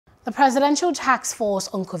The Presidential Task Force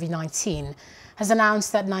on COVID-19 has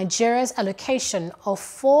announced that Nigeria's allocation of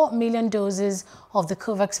 4 million doses of the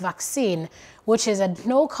COVAX vaccine, which is at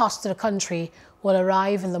no cost to the country, will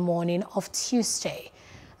arrive in the morning of Tuesday.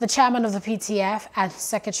 The chairman of the PTF and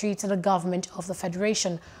secretary to the government of the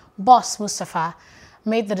Federation, Boss Mustapha,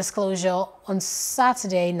 made the disclosure on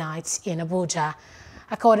Saturday night in Abuja.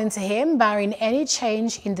 According to him, barring any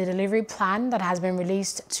change in the delivery plan that has been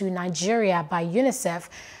released to Nigeria by UNICEF,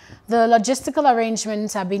 the logistical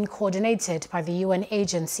arrangements are being coordinated by the UN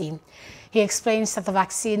agency. He explains that the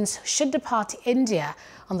vaccines should depart India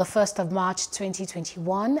on the 1st of March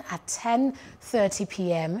 2021 at 10:30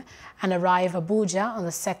 p.m. and arrive Abuja on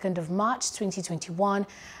the 2nd of March 2021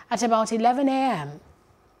 at about 11 a.m.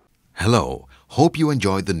 Hello, hope you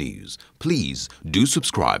enjoyed the news. Please do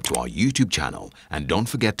subscribe to our YouTube channel and don't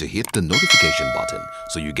forget to hit the notification button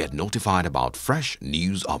so you get notified about fresh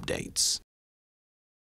news updates.